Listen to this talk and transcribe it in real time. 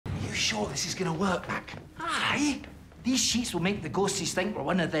sure this is going to work, Mac? Aye. These sheets will make the ghosties think we're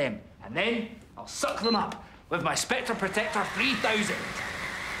one of them. And then I'll suck them up with my Spectre Protector 3000.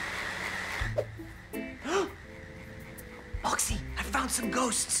 Moxie, I found some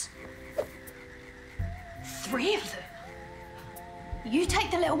ghosts. 3 of them? You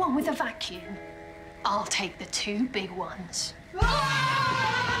take the little one with a vacuum. I'll take the 2 big ones.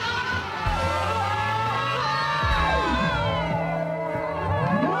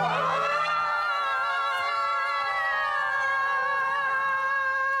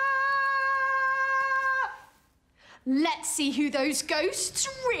 Let's see who those ghosts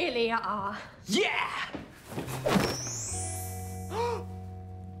really are. Yeah!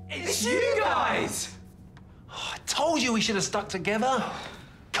 It's you guys! Oh, I told you we should have stuck together.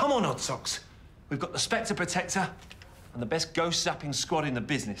 Come on, Odd Socks. We've got the Spectre Protector and the best ghost zapping squad in the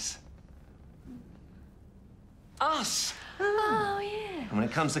business. Us! Oh, yeah. And when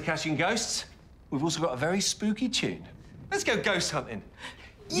it comes to catching ghosts, we've also got a very spooky tune. Let's go ghost hunting.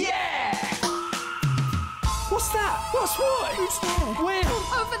 Yeah! What's that? What's what? Who's there? Where?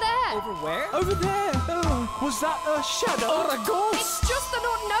 Over there. Over where? Over there. Oh, was that a shadow or a ghost? It's just the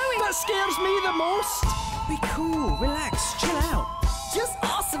not knowing. That scares me the most. Be cool, relax, chill out. Just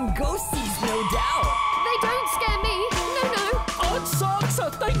awesome ghosties, no doubt. They don't scare me. No. Odd Socks, I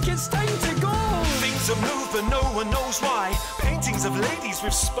think it's time to go. Things are moving, no one knows why. Paintings of ladies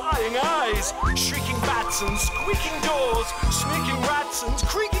with spying eyes. Shrieking bats and squeaking doors. Sneaking rats and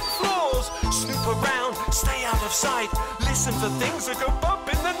creaking floors. Snoop around, stay out of sight. Listen for things that go bump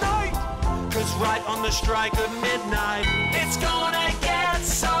in the night. 'Cause right on the strike of midnight, it's gonna get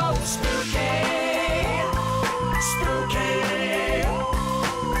so spooky. Spooky.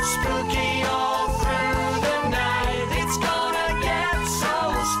 Spooky all through the night. It's gonna get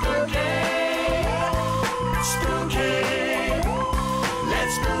so spooky. Spooky. Let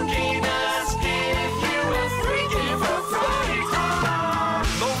spookiness give you a freaky fright.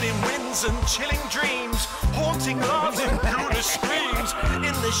 Moaning winds and chilling dreams. Haunting laughs and ghoulish screams.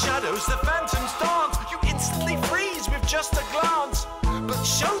 In the shadows, the phantoms dance. You instantly freeze with just a glance. But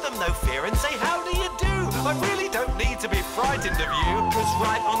show them no fear and say, how do you do? I really don't need to be frightened of you. 'Cause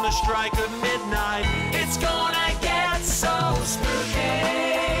right on the strike of midnight, it's gonna get so spooky.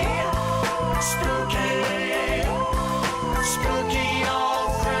 Spooky. Spooky all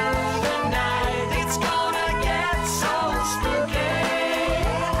through the night. It's gonna get so spooky.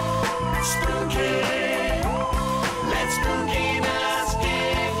 Spooky. Let spookiness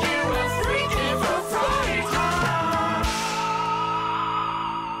give you a freaky fright.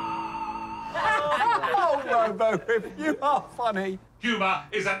 Oh, Robo, if you are funny. Humour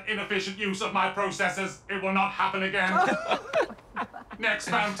is an inefficient use of my processes. It will not happen again. Next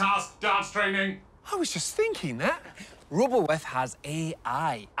spam task, dance training. I was just thinking that. RoboWiff has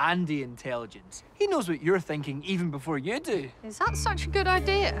AI and the intelligence. He knows what you're thinking even before you do. Is that such a good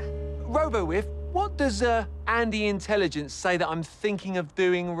idea? RoboWiff, what does Andy Intelligence say that I'm thinking of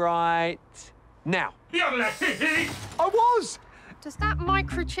doing right now? Yodelay. I was! Does that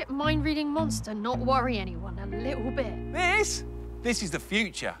microchip mind-reading monster not worry anyone a little bit? This is the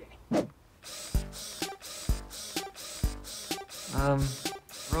future.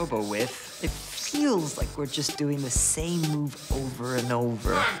 RoboWiff, it feels like we're just doing the same move over and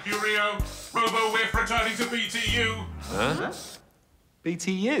over. Thank you, Rio. RoboWiff returning to BTU. Huh?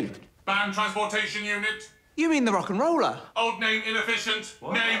 BTU? Band Transportation Unit. You mean the rock and roller? Old name inefficient.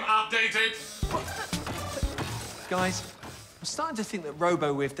 Name updated. Guys, I'm starting to think that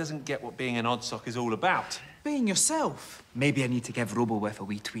RoboWiff doesn't get what being an odd sock is all about. Being yourself. Maybe I need to give RoboWiff a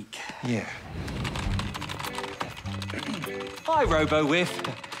wee tweak. Yeah. Hi, RoboWiff.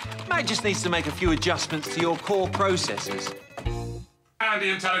 Mac just needs to make a few adjustments to your core processors. And the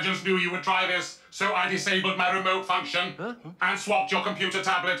intelligence knew you would try this, so I disabled my remote function and swapped your computer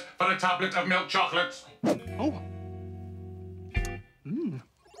tablet for a tablet of milk chocolate. Oh.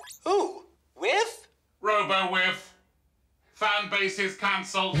 Ooh, Whiff? RoboWiff. Fan base is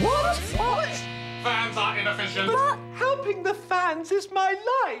cancelled. What? Fans are inefficient. But helping the fans is my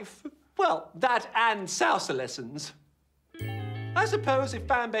life. Well, that and salsa lessons. I suppose if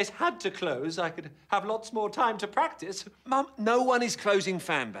Fanbase had to close, I could have lots more time to practice. Mum, no one is closing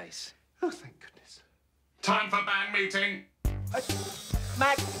Fanbase. Oh, thank goodness. Time for band meeting.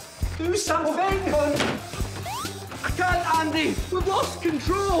 Mac, do something! I can't, Andy! We've lost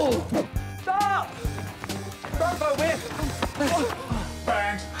control! Stop! RoboWiff!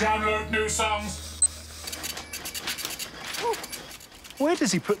 Band, download new songs. Where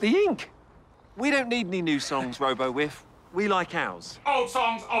does he put the ink? We don't need any new songs, RoboWiff. We like ours. Old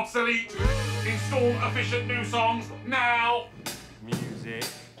songs obsolete. Install efficient new songs now. Music.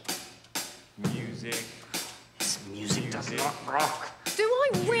 Music. This music does not rock. Do I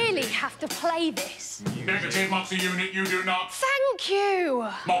really have to play this? Negative, Moxie Unit, you do not. Thank you.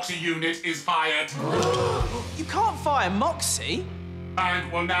 Moxie Unit is fired. You can't fire Moxie.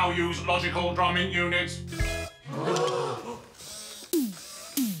 And will now use logical drumming unit. A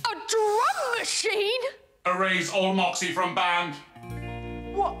drum machine? Erase all Moxie from band.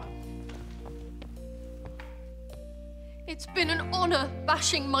 What? It's been an honor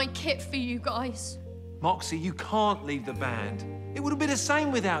bashing my kit for you guys. Moxie, you can't leave the band. It would have been the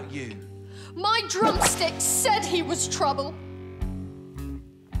same without you. My drumstick said he was trouble.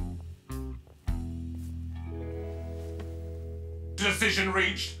 Decision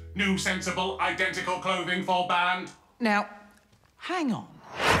reached. New sensible, identical clothing for band. Now, hang on.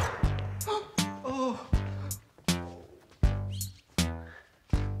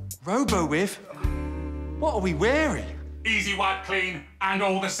 Robo-Whiff? What are we wearing? Easy, wipe, clean, and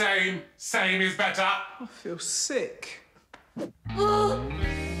all the same. Same is better. I feel sick. Andy!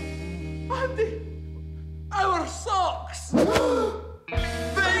 Our socks! They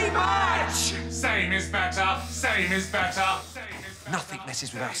match! Same is better. Same is better. Same is better. Nothing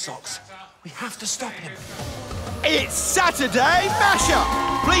messes with our socks. We have to stop him. It's Saturday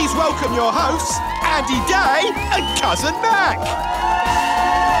Mashup! Please welcome your hosts, Andy Day and Cousin Mac!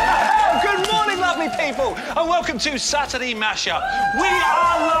 Good morning, lovely people, and welcome to Saturday Mashup. We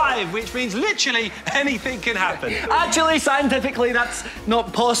are live, which means literally anything can happen. Actually, scientifically, that's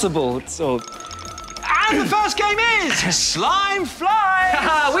not possible, so... And the first game is Slime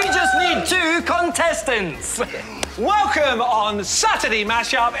Fly! We just need 2 contestants! Welcome on Saturday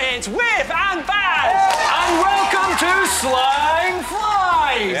Mashup, it's Whiff and Baz! And welcome to Slime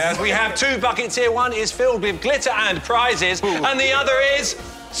Flies! Yes, we have 2 buckets here. One is filled with glitter and prizes, and the other is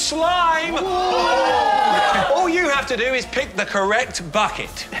slime. All you have to do is pick the correct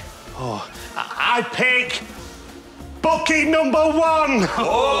bucket. I pick bucket number 1. Good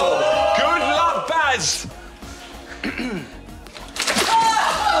luck, Baz.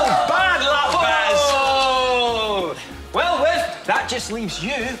 Bad luck, Baz. Well, Whiff, that just leaves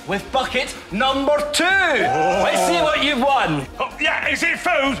you with bucket number 2. Let's see what you've won. Oh, yeah, is it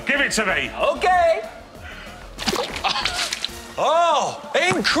food? Give it to me. OK. Oh,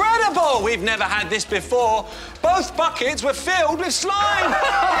 incredible! We've never had this before. Both buckets were filled with slime.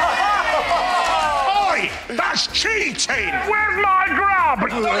 Oi! That's cheating! Where's my grub?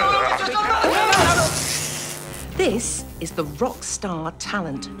 This is the Rockstar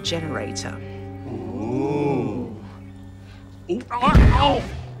Talent Generator. Now,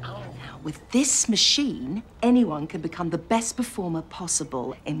 with this machine, anyone can become the best performer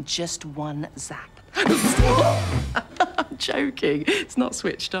possible in just one zap. I'm joking. It's not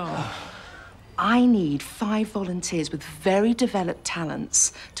switched on. I need 5 volunteers with very developed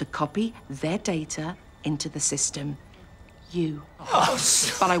talents to copy their data into the system. You.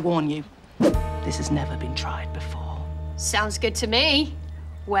 But I warn you, this has never been tried before. Sounds good to me.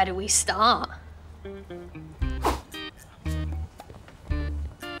 Where do we start?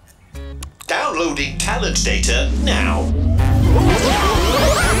 Downloading talent data now.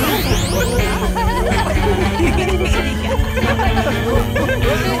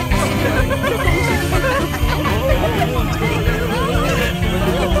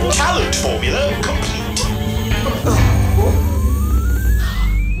 Talent formula complete.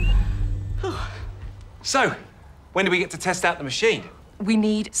 So, when do we get to test out the machine? We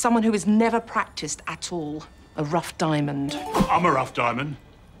need someone who has never practiced at all. A rough diamond. I'm a rough diamond.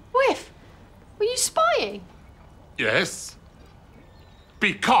 Whiff, were you spying? Yes.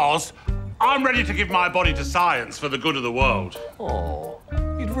 Because I'm ready to give my body to science for the good of the world. Oh,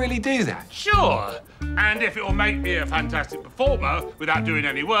 you'd really do that? Sure. And if it will make me a fantastic performer without doing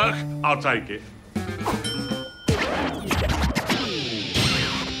any work, I'll take it.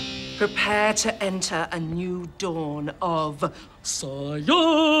 Prepare to enter a new dawn of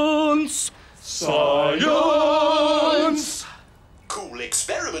science. Science! Cool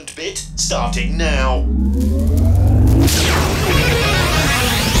experiment bit starting now.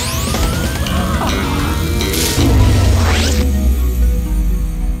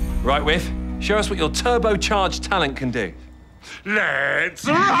 Right, Whiff, show us what your turbocharged talent can do. Let's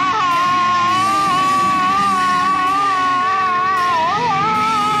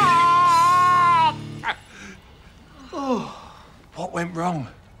What went wrong?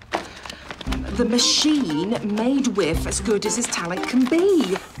 The machine made Whiff as good as his talent can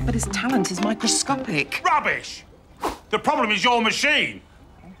be, but his talent is microscopic. Rubbish! The problem is your machine.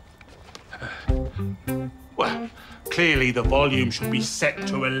 Well, clearly the volume should be set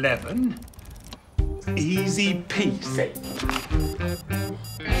to 11. Easy peasy.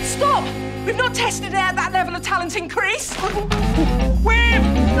 Stop! We've not tested it at that level of talent increase.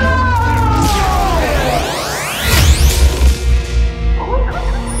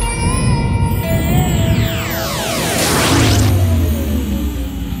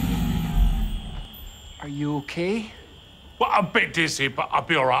 Are you okay? Well, a bit dizzy, but I'll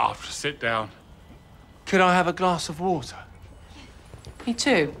be all right after. Sit down. Could I have a glass of water? Me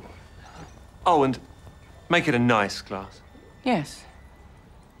too. Oh, and make it a nice glass. Yes.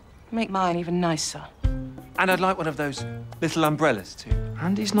 Make mine even nicer. And I'd like one of those little umbrellas, too.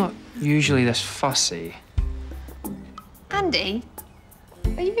 Andy's not usually this fussy. Andy,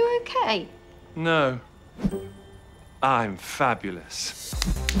 are you okay? No. I'm fabulous.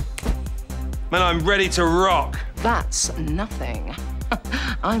 Man, I'm ready to rock. That's nothing.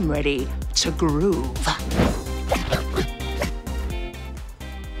 I'm ready to groove.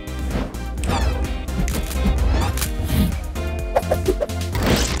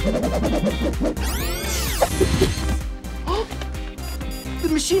 The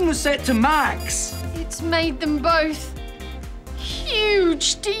machine was set to max. It's made them both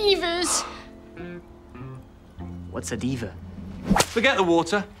huge divas. What's a diva? Forget the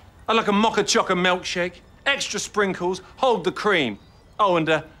water. I'd like a mocha chocolate milkshake, extra sprinkles, hold the cream. Oh,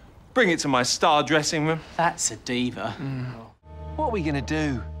 and bring it to my star dressing room. That's a diva. What are we gonna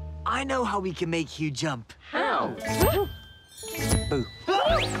do? I know how we can make you jump. How? Boo.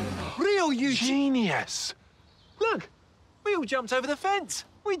 Real you Genius. Look, we all jumped over the fence.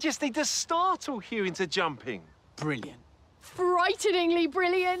 We just need to startle you into jumping. Brilliant. Frighteningly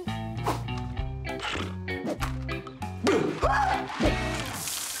brilliant.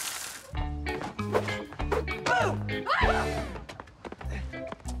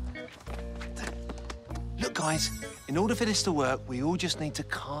 Look, guys, in order for this to work, we all just need to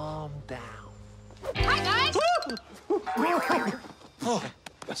calm down. Hi, guys. Oh,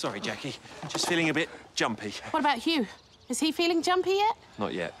 sorry, Jackie. Just feeling a bit jumpy. What about Hugh? Is he feeling jumpy yet?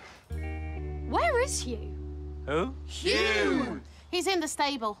 Not yet. Where is Hugh? Who? Hugh! He's in the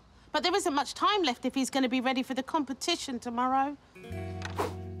stable, but there isn't much time left if he's going to be ready for the competition tomorrow.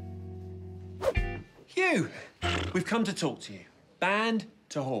 Hugh, we've come to talk to you. Band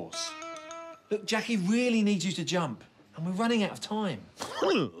to horse. Look, Jackie really needs you to jump, and we're running out of time.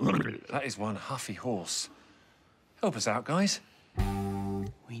 That is one huffy horse. Help us out, guys.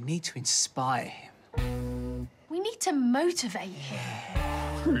 We need to inspire him. We need to motivate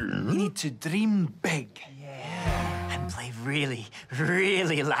him. We need to dream big. And play really,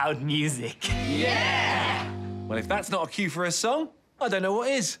 really loud music. Well, if that's not a cue for a song, I don't know what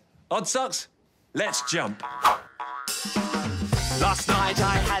is. Odd Socks, let's jump. Last night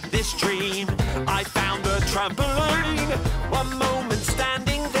I had this dream. I found a trampoline. One moment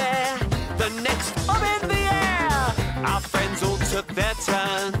standing there, the next I'm in the air. Our friends all took their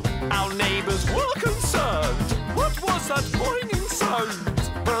turn. Our neighbours were concerned. What was that boinging sound?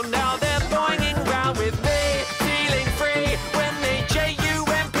 Well, now they're boinging round with me, feeling free when they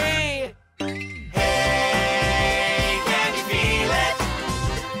J-U-M-P. Hey, can you feel it?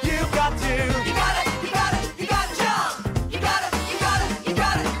 You've got to. You gotta jump. You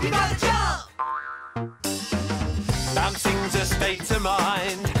gotta jump. Bouncing's a state of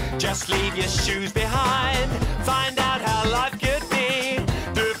mind. Just leave your shoes behind. Find out how life could be.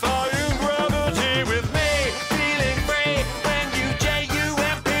 Defying gravity with me. Feeling free when you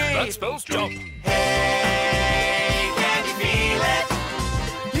J-U-M-P. That spells jump. Hey, can you feel it?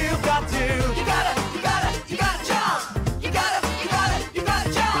 You've got to. You gotta jump. You gotta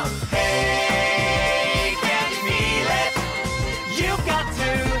jump. Hey, can you feel it? You've got to.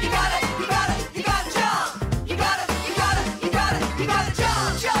 You gotta jump. You gotta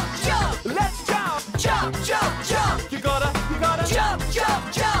jump. Let's jump. You gotta jump.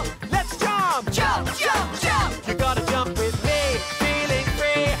 Let's jump. You gotta jump with me, feeling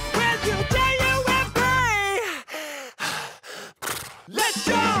free when you J-U-M-P. Let's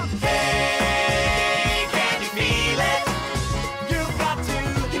jump. Hey, can you feel it? You've got to.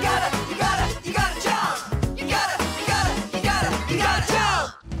 You gotta jump. You gotta jump.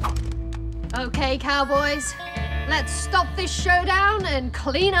 Okay, cowboys, let's stop this showdown and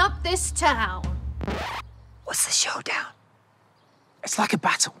clean up this town. What's the showdown? It's like a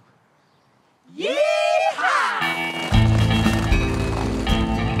battle.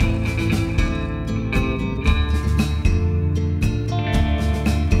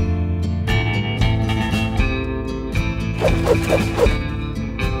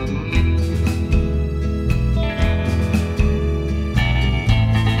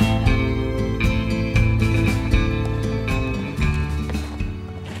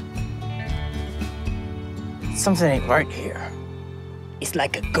 Something ain't right here. It's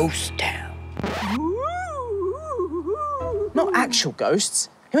like a ghost town. Not actual ghosts.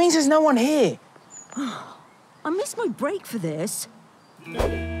 It means there's no one here. I missed my break for this.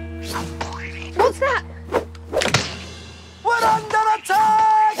 What's that? We're under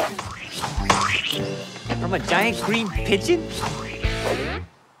attack! From a giant green pigeon? Sorry,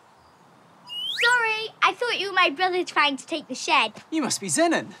 I thought you were my brother trying to take the shed. You must be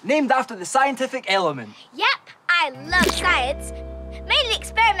Zenon, named after the scientific element. Yep, I love science. Mainly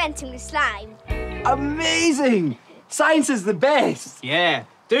experimenting with slime. Amazing! Science is the best. Yeah,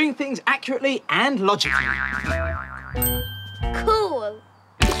 doing things accurately and logically. Cool.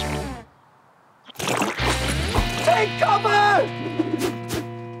 Take cover!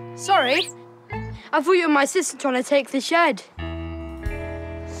 Sorry. I thought you were my sister trying to take the shed.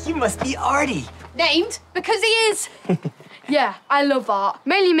 You must be Artie. Named because he is. Yeah, I love art.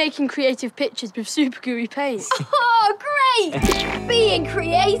 Mainly making creative pictures with super gooey paint. Oh, great! Being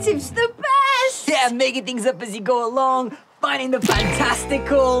creative's the best! Yeah, making things up as you go along, finding the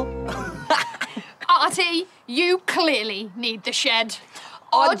fantastical. Artie, you clearly need the shed.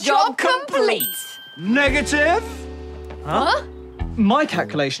 Odd job complete. Negative? Huh? My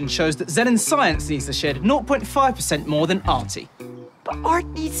calculation shows that Zen in science needs the shed 0.5% more than Artie. But art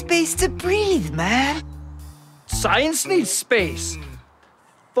needs space to breathe, man. Science needs space.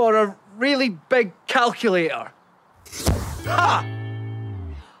 For a really big calculator. Ha!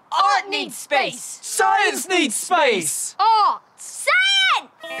 Art needs space. Science needs space. Art!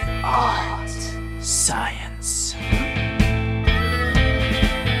 Science! Art. Science.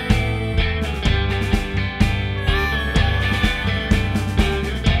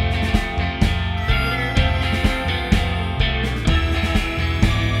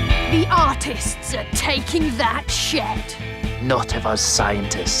 The artists are taking that shed. Not if us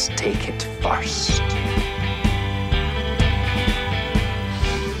scientists take it first.